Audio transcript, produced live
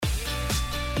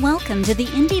Welcome to the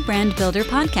Indie Brand Builder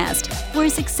podcast, where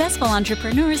successful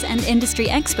entrepreneurs and industry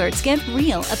experts get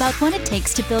real about what it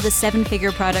takes to build a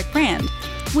seven-figure product brand,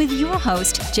 with your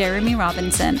host, Jeremy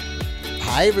Robinson.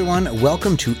 Hi everyone,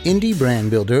 welcome to Indie Brand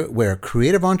Builder, where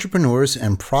creative entrepreneurs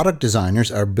and product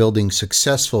designers are building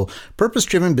successful,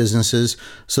 purpose-driven businesses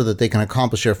so that they can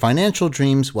accomplish their financial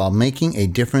dreams while making a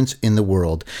difference in the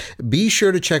world. Be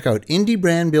sure to check out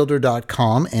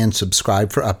indiebrandbuilder.com and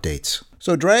subscribe for updates.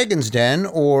 So Dragon's Den,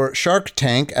 or Shark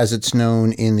Tank as it's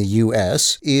known in the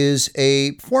US, is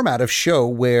a format of show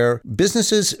where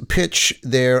businesses pitch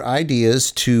their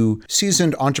ideas to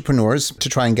seasoned entrepreneurs to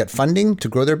try and get funding to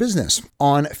grow their business.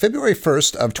 On February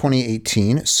 1st of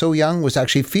 2018, So Young was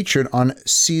actually featured on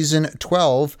season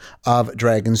 12 of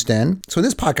Dragon's Den. So in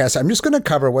this podcast, I'm just going to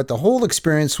cover what the whole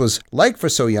experience was like for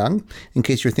So Young, in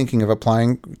case you're thinking of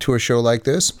applying to a show like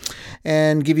this,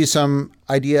 and give you some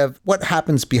idea of what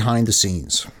happens behind the scenes.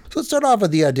 So let's start off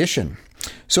with the audition.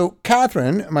 So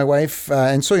Catherine, my wife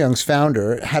and So Young's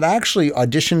founder, had actually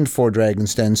auditioned for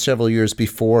Dragon's Den several years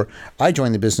before I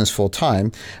joined the business full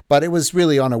time, but it was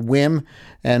really on a whim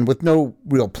and with no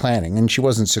real planning, and she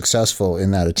wasn't successful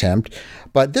in that attempt.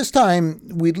 But this time,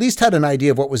 we at least had an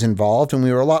idea of what was involved, and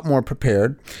we were a lot more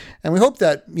prepared. And we hope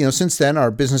that, since then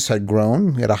our business had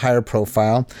grown, we had a higher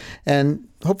profile, and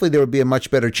hopefully there would be a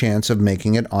much better chance of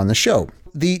making it on the show.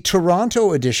 The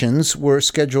Toronto auditions were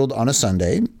scheduled on a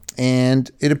Sunday,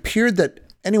 and it appeared that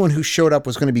anyone who showed up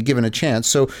was going to be given a chance.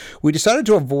 So we decided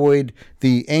to avoid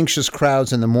the anxious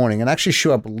crowds in the morning and actually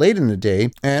show up late in the day.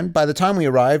 And by the time we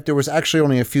arrived, there was actually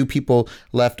only a few people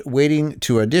left waiting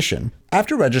to audition.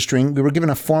 After registering, we were given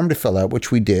a form to fill out,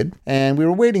 which we did, and we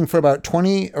were waiting for about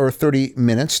 20 or 30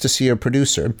 minutes to see a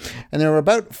producer. And there were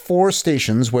about 4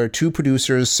 stations where 2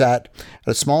 producers sat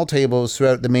at small tables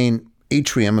throughout the main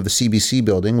atrium of the CBC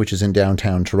building, which is in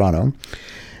downtown Toronto.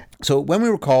 So when we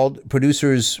were called,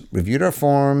 producers reviewed our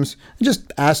forms and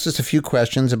just asked us a few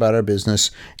questions about our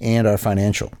business and our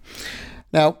financial.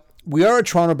 Now, we are a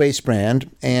Toronto-based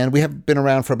brand, and we have been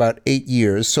around for about 8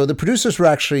 years, so the producers were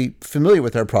actually familiar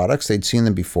with our products. They'd seen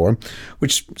them before,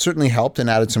 which certainly helped and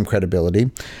added some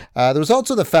credibility. There was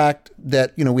also the fact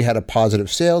that, we had a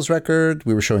positive sales record,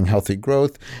 we were showing healthy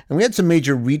growth, and we had some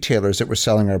major retailers that were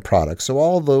selling our products, so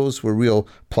all of those were real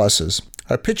pluses.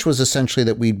 Our pitch was essentially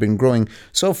that we'd been growing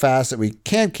so fast that we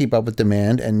can't keep up with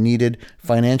demand and needed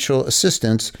financial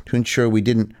assistance to ensure we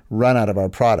didn't run out of our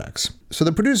products. So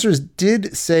the producers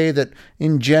did say that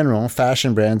in general,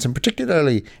 fashion brands, and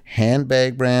particularly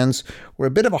handbag brands, were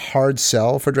a bit of a hard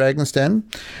sell for Dragon's Den.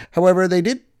 However, they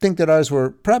did think that ours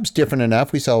were perhaps different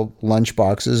enough. We sell lunch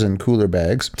boxes and cooler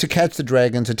bags to catch the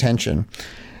Dragon's attention.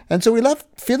 And so we left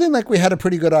feeling like we had a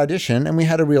pretty good audition and we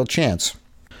had a real chance.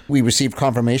 We received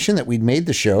confirmation that we'd made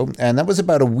the show, and that was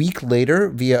about a week later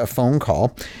via a phone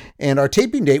call. And our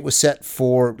taping date was set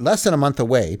for less than a month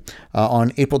away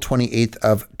on April 28th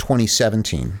of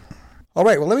 2017. All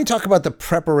right, well, let me talk about the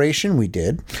preparation we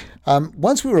did.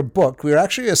 Once we were booked, we were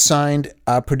actually assigned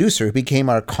a producer who became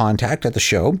our contact at the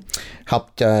show,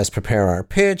 helped us prepare our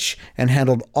pitch, and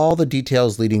handled all the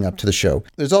details leading up to the show.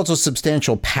 There's also a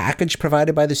substantial package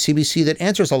provided by the CBC that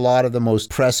answers a lot of the most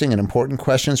pressing and important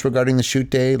questions regarding the shoot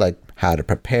day, like how to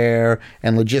prepare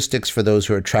and logistics for those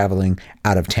who are traveling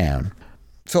out of town.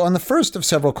 So on the first of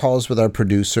several calls with our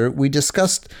producer, we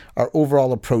discussed our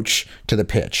overall approach to the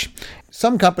pitch.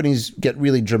 Some companies get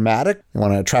really dramatic, they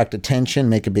want to attract attention,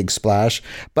 make a big splash,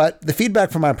 but the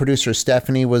feedback from our producer,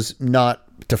 Stephanie, was not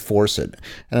to force it.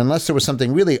 And unless there was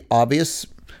something really obvious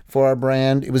for our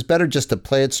brand, it was better just to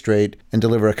play it straight and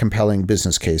deliver a compelling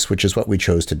business case, which is what we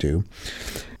chose to do.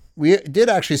 We did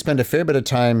actually spend a fair bit of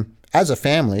time as a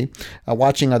family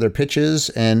watching other pitches,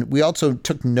 and we also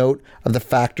took note of the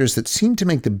factors that seemed to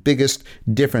make the biggest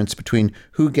difference between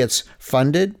who gets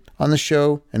funded on the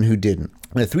show and who didn't.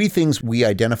 The 3 things we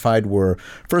identified were,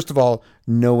 first of all,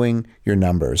 knowing your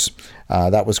numbers.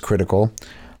 That was critical.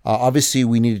 Obviously,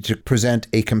 we needed to present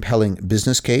a compelling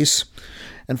business case.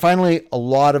 And finally, a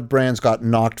lot of brands got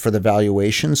knocked for the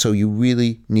valuation, so you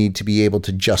really need to be able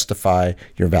to justify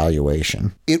your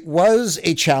valuation. It was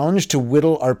a challenge to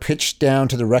whittle our pitch down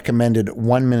to the recommended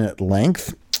 1-minute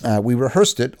length. We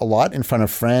rehearsed it a lot in front of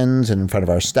friends and in front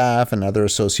of our staff and other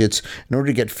associates in order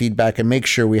to get feedback and make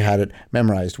sure we had it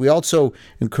memorized. We also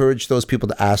encouraged those people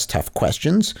to ask tough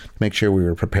questions to make sure we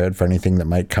were prepared for anything that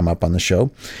might come up on the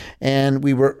show. And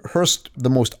we rehearsed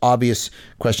the most obvious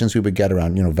questions we would get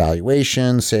around,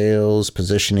 valuation, sales,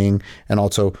 positioning, and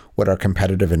also what our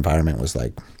competitive environment was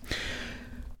like.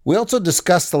 We also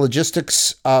discussed the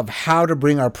logistics of how to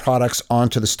bring our products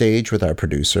onto the stage with our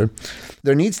producer.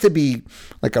 There needs to be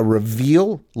like a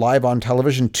reveal live on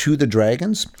television to the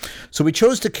dragons. So we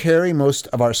chose to carry most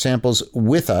of our samples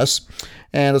with us,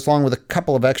 and along with a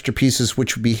couple of extra pieces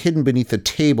which would be hidden beneath the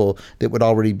table that would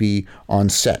already be on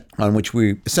set, on which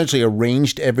we essentially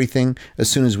arranged everything as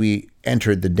soon as we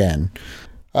entered the den.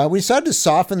 We decided to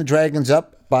soften the dragons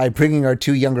up by bringing our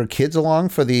 2 younger kids along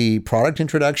for the product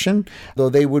introduction, though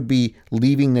they would be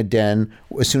leaving the den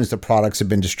as soon as the products had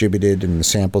been distributed and the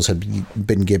samples had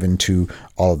been given to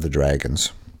all of the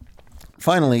dragons.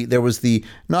 Finally, there was the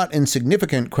not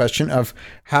insignificant question of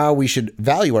how we should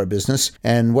value our business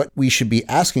and what we should be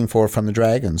asking for from the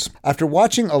dragons. After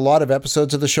watching a lot of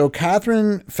episodes of the show,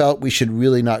 Catherine felt we should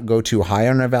really not go too high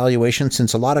on our valuation,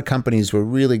 since a lot of companies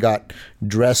really got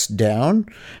dressed down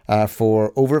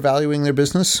for overvaluing their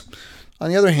business. On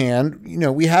the other hand,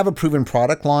 we have a proven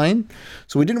product line,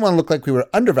 so we didn't want to look like we were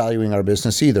undervaluing our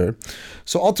business either.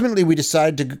 So ultimately, we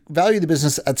decided to value the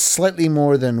business at slightly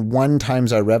more than 1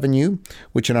 times our revenue,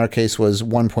 which in our case was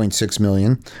 $1.6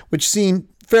 million, which seemed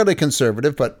fairly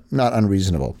conservative, but not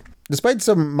unreasonable. Despite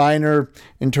some minor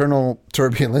internal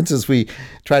turbulence as we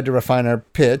tried to refine our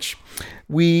pitch,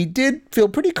 we did feel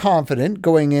pretty confident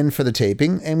going in for the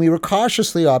taping, and we were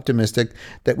cautiously optimistic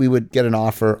that we would get an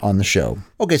offer on the show.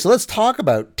 Okay, so let's talk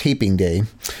about taping day.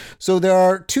 So there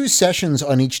are 2 sessions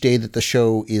on each day that the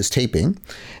show is taping,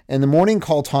 and the morning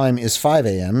call time is 5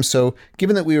 a.m. So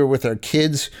given that we were with our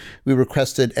kids, we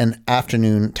requested an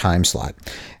afternoon time slot.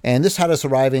 And this had us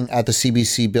arriving at the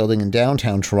CBC building in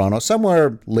downtown Toronto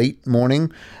somewhere late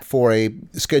morning for a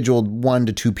scheduled 1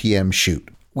 to 2 p.m. shoot.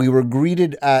 We were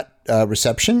greeted at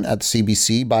reception at the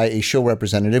CBC by a show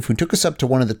representative who took us up to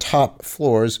one of the top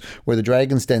floors where the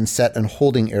Dragon's Den set and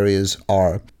holding areas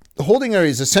are. The holding area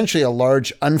is essentially a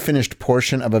large unfinished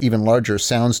portion of an even larger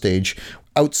soundstage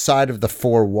outside of the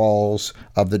 4 walls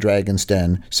of the Dragon's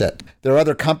Den set. There are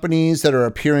other companies that are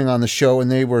appearing on the show,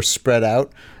 and they were spread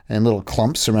out in little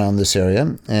clumps around this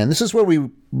area. And this is where we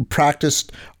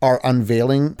practiced our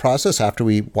unveiling process after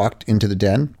we walked into the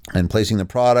den and placing the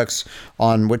products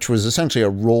on, which was essentially a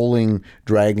rolling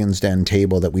Dragon's Den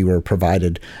table that we were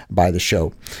provided by the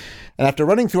show. And after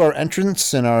running through our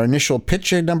entrance and our initial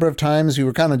pitch a number of times, we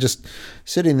were kind of just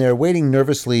sitting there waiting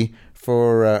nervously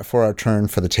for our turn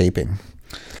for the taping.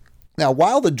 Now,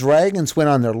 while the dragons went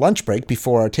on their lunch break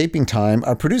before our taping time,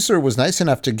 our producer was nice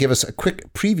enough to give us a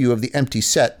quick preview of the empty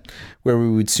set where we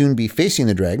would soon be facing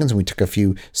the dragons, and we took a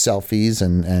few selfies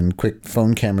and quick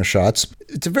phone camera shots.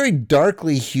 It's a very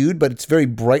darkly hued, but it's very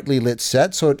brightly lit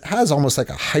set, so it has almost like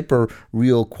a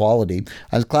hyper-real quality.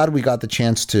 I was glad we got the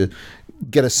chance to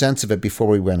get a sense of it before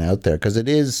we went out there, because it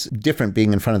is different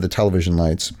being in front of the television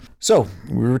lights. So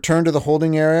we returned to the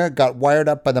holding area, got wired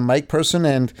up by the mic person,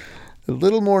 and a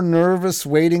little more nervous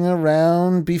waiting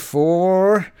around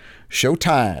before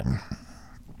showtime.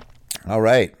 All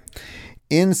right,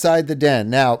 inside the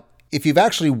den. Now, if you've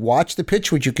actually watched the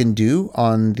pitch, which you can do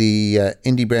on the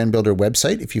Indie Brand Builder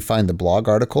website, if you find the blog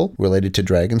article related to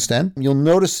Dragon's Den, you'll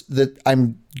notice that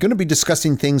I'm going to be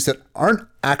discussing things that aren't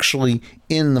actually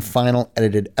in the final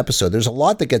edited episode. There's a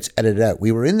lot that gets edited out.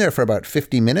 We were in there for about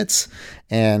 50 minutes,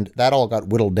 and that all got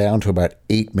whittled down to about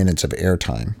 8 minutes of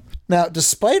airtime. Now,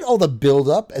 despite all the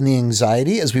build-up and the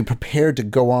anxiety as we prepared to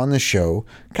go on the show,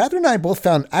 Catherine and I both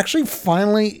found actually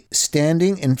finally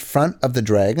standing in front of the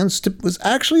dragons was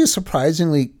actually a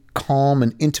surprisingly calm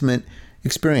and intimate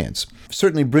experience.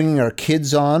 Certainly bringing our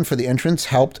kids on for the entrance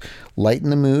helped lighten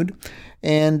the mood.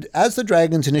 And as the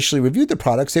dragons initially reviewed the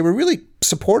products, they were really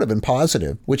supportive and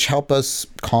positive, which helped us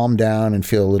calm down and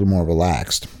feel a little more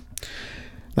relaxed.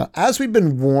 Now, as we've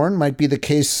been warned might be the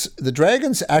case, the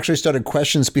dragons actually started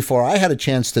questions before I had a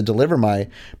chance to deliver my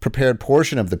prepared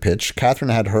portion of the pitch. Catherine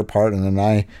had her part and then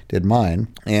I did mine.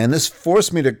 And this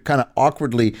forced me to kind of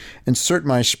awkwardly insert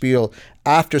my spiel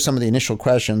after some of the initial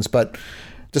questions. But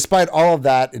despite all of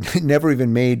that, it never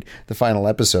even made the final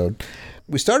episode.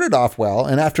 We started off well,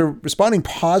 and after responding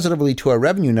positively to our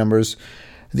revenue numbers,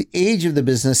 the age of the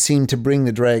business seemed to bring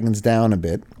the dragons down a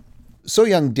bit. So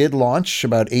Young did launch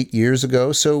about 8 years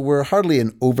ago, so we're hardly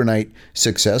an overnight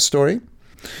success story.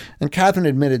 And Catherine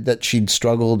admitted that she'd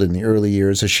struggled in the early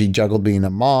years as she juggled being a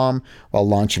mom while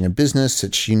launching a business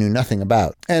that she knew nothing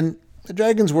about. And the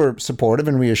dragons were supportive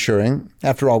and reassuring.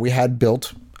 After all, we had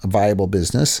built a viable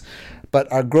business, but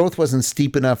our growth wasn't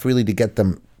steep enough really to get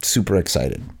them super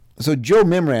excited. So Joe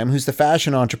Mimram, who's the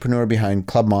fashion entrepreneur behind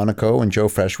Club Monaco and Joe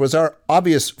Fresh, was our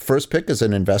obvious first pick as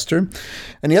an investor,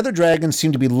 and the other dragons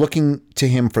seemed to be looking to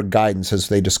him for guidance as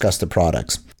they discussed the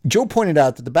products. Joe pointed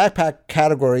out that the backpack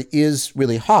category is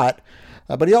really hot,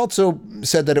 But he also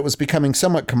said that it was becoming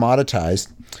somewhat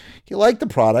commoditized. He liked the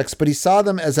products, but he saw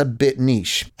them as a bit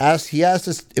niche. He asked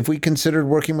us if we considered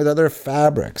working with other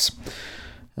fabrics.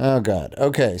 Oh, God.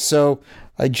 Okay, so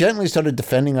I gently started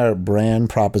defending our brand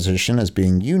proposition as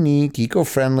being unique,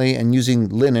 eco-friendly, and using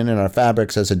linen in our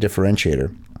fabrics as a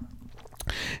differentiator.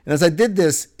 And as I did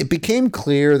this, it became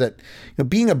clear that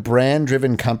being a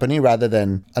brand-driven company rather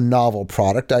than a novel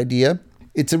product idea,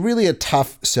 it's really a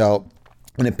tough sell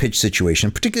in a pitch situation,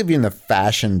 particularly in the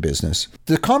fashion business.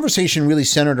 The conversation really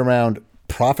centered around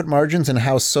profit margins and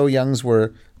how So Young's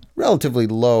were relatively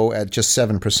low at just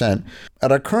 7%.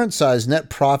 At our current size, net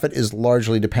profit is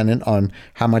largely dependent on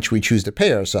how much we choose to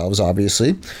pay ourselves,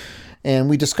 obviously. And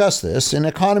we discussed this, and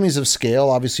economies of scale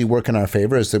obviously work in our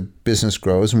favor as the business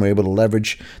grows and we're able to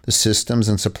leverage the systems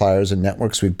and suppliers and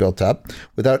networks we've built up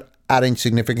without adding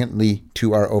significantly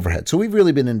to our overhead. So we've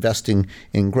really been investing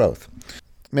in growth.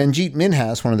 Manjeet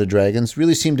Minhas, one of the dragons,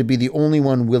 really seemed to be the only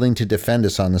one willing to defend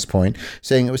us on this point,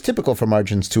 saying it was typical for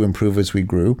margins to improve as we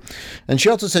grew. And she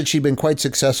also said she'd been quite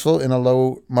successful in a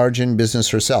low-margin business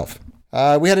herself.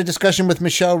 We had a discussion with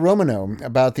Michelle Romano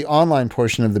about the online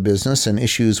portion of the business and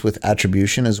issues with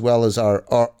attribution, as well as our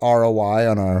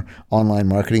ROI on our online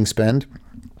marketing spend.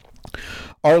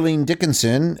 Arlene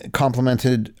Dickinson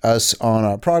complimented us on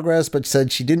our progress, but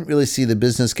said she didn't really see the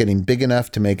business getting big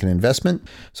enough to make an investment.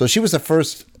 So she was the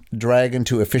first dragon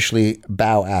to officially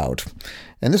bow out.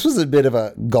 And this was a bit of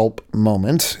a gulp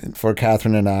moment for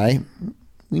Catherine and I.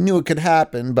 We knew it could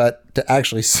happen, but to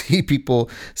actually see people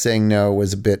saying no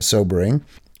was a bit sobering.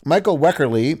 Michael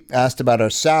Weckerly asked about our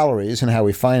salaries and how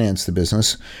we financed the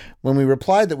business. When we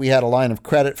replied that we had a line of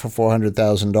credit for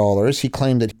 $400,000, he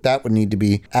claimed that would need to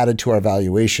be added to our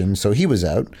valuation, so he was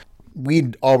out.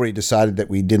 We'd already decided that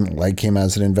we didn't like him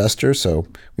as an investor, so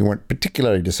we weren't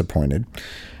particularly disappointed.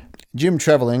 Jim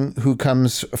Trevelling, who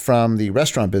comes from the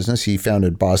restaurant business, he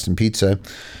founded Boston Pizza,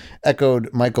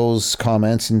 echoed Michael's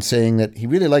comments in saying that he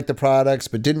really liked the products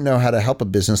but didn't know how to help a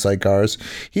business like ours.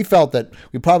 He felt that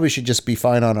we probably should just be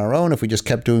fine on our own if we just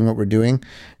kept doing what we're doing.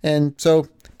 And so,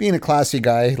 being a classy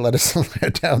guy, let us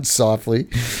down softly.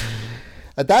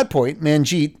 At that point,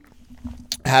 Manjeet,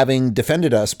 having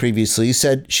defended us previously,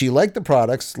 said she liked the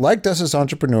products, liked us as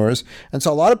entrepreneurs, and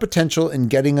saw a lot of potential in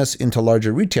getting us into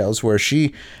larger retails where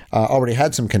she already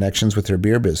had some connections with her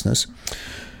beer business.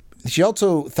 She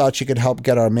also thought she could help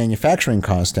get our manufacturing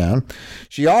costs down.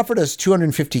 She offered us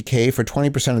 $250K for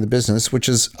 20% of the business, which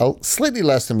is slightly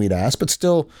less than we'd asked, but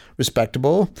still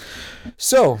respectable.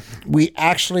 So we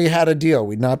actually had a deal.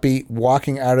 We'd not be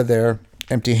walking out of there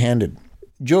empty-handed.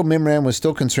 Joe Mimram was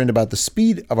still concerned about the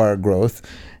speed of our growth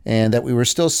and that we were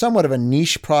still somewhat of a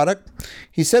niche product.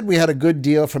 He said we had a good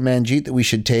deal from Manjeet that we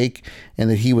should take and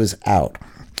that he was out.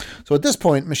 So at this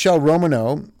point, Michelle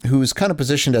Romano, who is kind of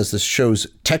positioned as the show's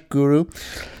tech guru,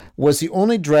 was the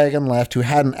only dragon left who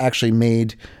hadn't actually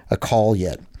made a call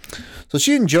yet. So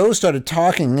she and Joe started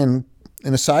talking in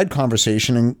a side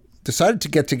conversation and decided to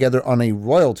get together on a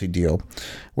royalty deal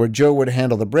where Joe would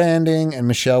handle the branding and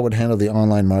Michelle would handle the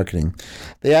online marketing.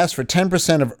 They asked for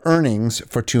 10% of earnings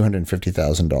for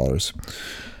 $250,000.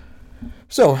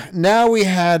 So now we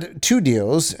had two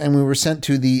deals and we were sent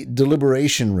to the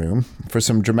deliberation room for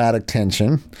some dramatic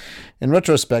tension. In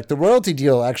retrospect, the royalty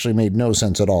deal actually made no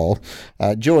sense at all.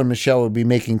 Joe and Michelle would be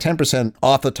making 10%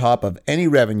 off the top of any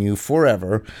revenue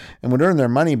forever and would earn their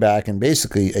money back in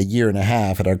basically a year and a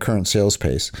half at our current sales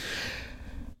pace.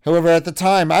 However, at the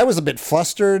time, I was a bit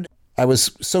flustered. I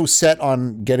was so set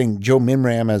on getting Joe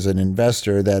Mimram as an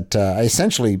investor that I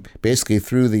essentially basically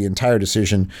threw the entire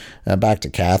decision back to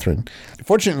Catherine.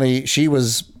 Fortunately, she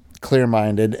was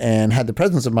clear-minded and had the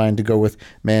presence of mind to go with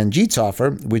Manjeet's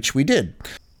offer, which we did.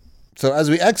 So as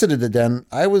we exited the den,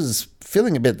 I was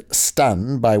feeling a bit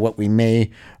stunned by what we may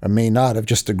or may not have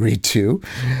just agreed to.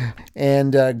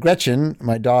 And Gretchen,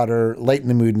 my daughter, lightened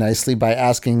the mood nicely by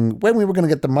asking when we were going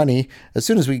to get the money as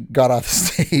soon as we got off the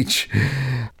stage.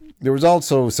 There was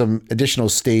also some additional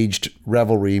staged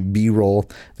revelry B-roll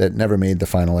that never made the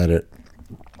final edit.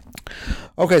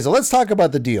 Okay, so let's talk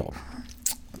about the deal.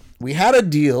 We had a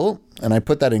deal, and I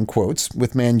put that in quotes,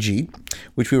 with Manjeet,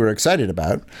 which we were excited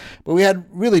about, but we had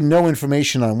really no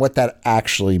information on what that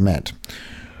actually meant.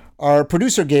 Our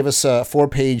producer gave us a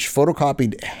 4-page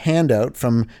photocopied handout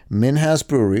from Minhas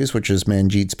Breweries, which is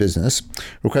Manjeet's business,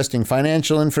 requesting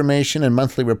financial information and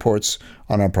monthly reports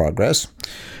on our progress.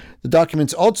 The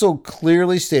documents also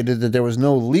clearly stated that there was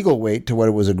no legal weight to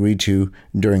what was agreed to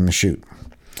during the shoot.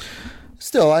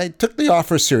 Still, I took the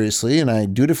offer seriously and I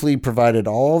dutifully provided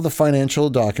all the financial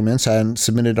documents and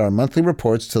submitted our monthly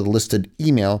reports to the listed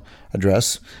email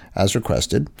address as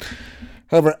requested.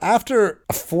 However, after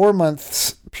a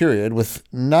 4-month period with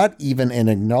not even an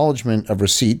acknowledgement of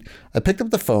receipt, I picked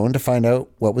up the phone to find out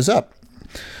what was up.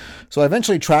 So I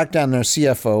eventually tracked down their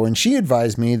CFO, and she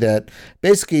advised me that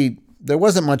basically there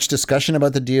wasn't much discussion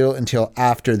about the deal until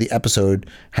after the episode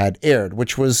had aired,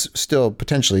 which was still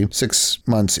potentially 6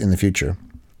 months in the future.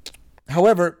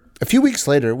 However, a few weeks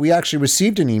later, we actually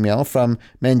received an email from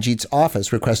Manjeet's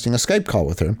office requesting a Skype call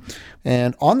with her.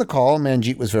 And on the call,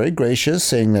 Manjeet was very gracious,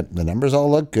 saying that the numbers all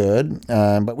look good,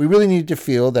 but we really needed to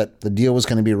feel that the deal was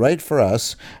going to be right for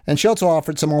us. And she also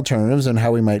offered some alternatives on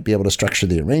how we might be able to structure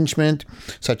the arrangement,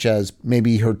 such as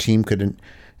maybe her team could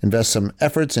invest some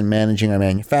efforts in managing our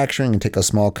manufacturing and take a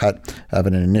small cut of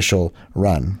an initial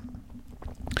run.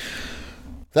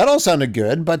 That all sounded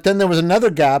good, but then there was another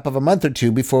gap of a month or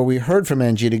two before we heard from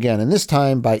Manjeet again, and this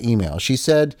time by email. She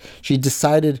said she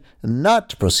decided not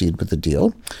to proceed with the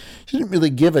deal. She didn't really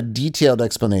give a detailed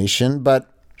explanation, but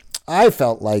I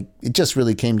felt like it just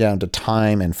really came down to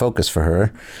time and focus for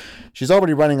her. She's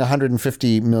already running a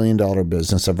 $150 million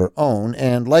business of her own,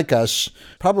 and like us,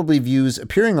 probably views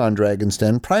appearing on Dragon's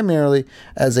Den primarily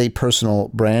as a personal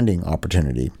branding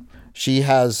opportunity. She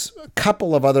has a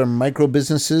couple of other micro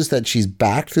businesses that she's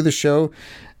backed through the show.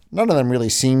 None of them really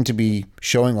seem to be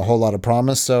showing a whole lot of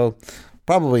promise, so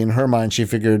probably in her mind she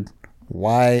figured,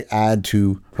 why add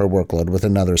to her workload with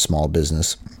another small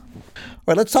business? All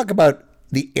right, let's talk about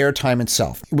the airtime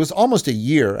itself. It was almost a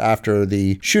year after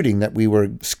the shooting that we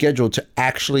were scheduled to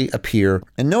actually appear.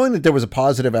 And knowing that there was a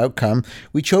positive outcome,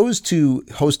 we chose to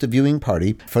host a viewing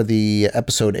party for the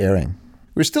episode airing.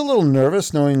 We were still a little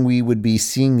nervous knowing we would be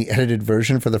seeing the edited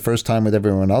version for the first time with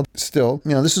everyone else. Still,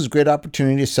 this was a great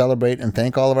opportunity to celebrate and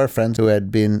thank all of our friends who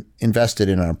had been invested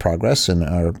in our progress and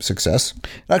our success.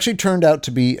 It actually turned out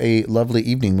to be a lovely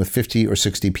evening with 50 or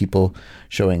 60 people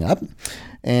showing up.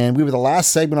 And we were the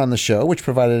last segment on the show, which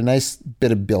provided a nice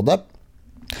bit of build-up.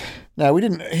 Now, we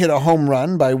didn't hit a home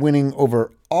run by winning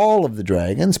over all of the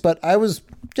dragons, but I was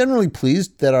generally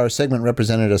pleased that our segment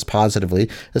represented us positively,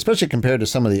 especially compared to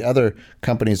some of the other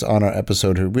companies on our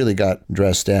episode who really got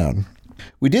dressed down.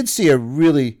 We did see a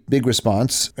really big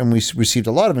response, and we received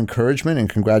a lot of encouragement and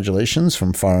congratulations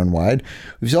from far and wide.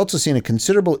 We've also seen a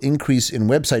considerable increase in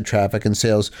website traffic and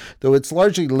sales, though it's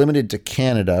largely limited to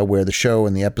Canada, where the show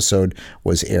and the episode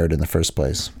was aired in the first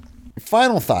place.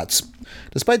 Final thoughts.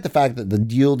 Despite the fact that the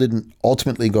deal didn't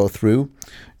ultimately go through,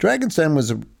 Dragon's Den was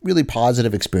a really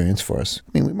positive experience for us.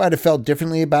 We might have felt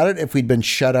differently about it if we'd been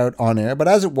shut out on air, but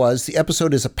as it was, the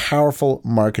episode is a powerful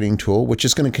marketing tool, which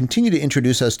is going to continue to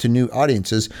introduce us to new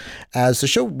audiences, as the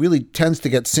show really tends to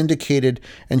get syndicated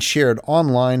and shared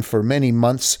online for many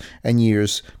months and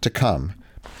years to come.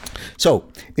 So,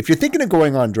 if you're thinking of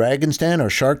going on Dragon's Den or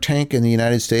Shark Tank in the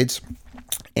United States,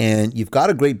 and you've got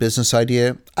a great business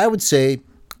idea, I would say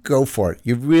go for it.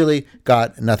 You've really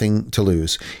got nothing to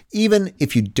lose. Even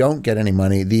if you don't get any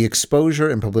money, the exposure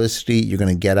and publicity you're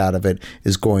going to get out of it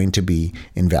is going to be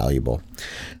invaluable.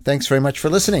 Thanks very much for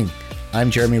listening.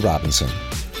 I'm Jeremy Robinson.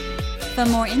 For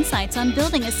more insights on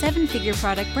building a 7-figure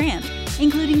product brand,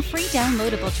 including free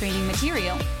downloadable training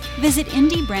material, visit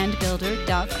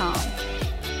indiebrandbuilder.com.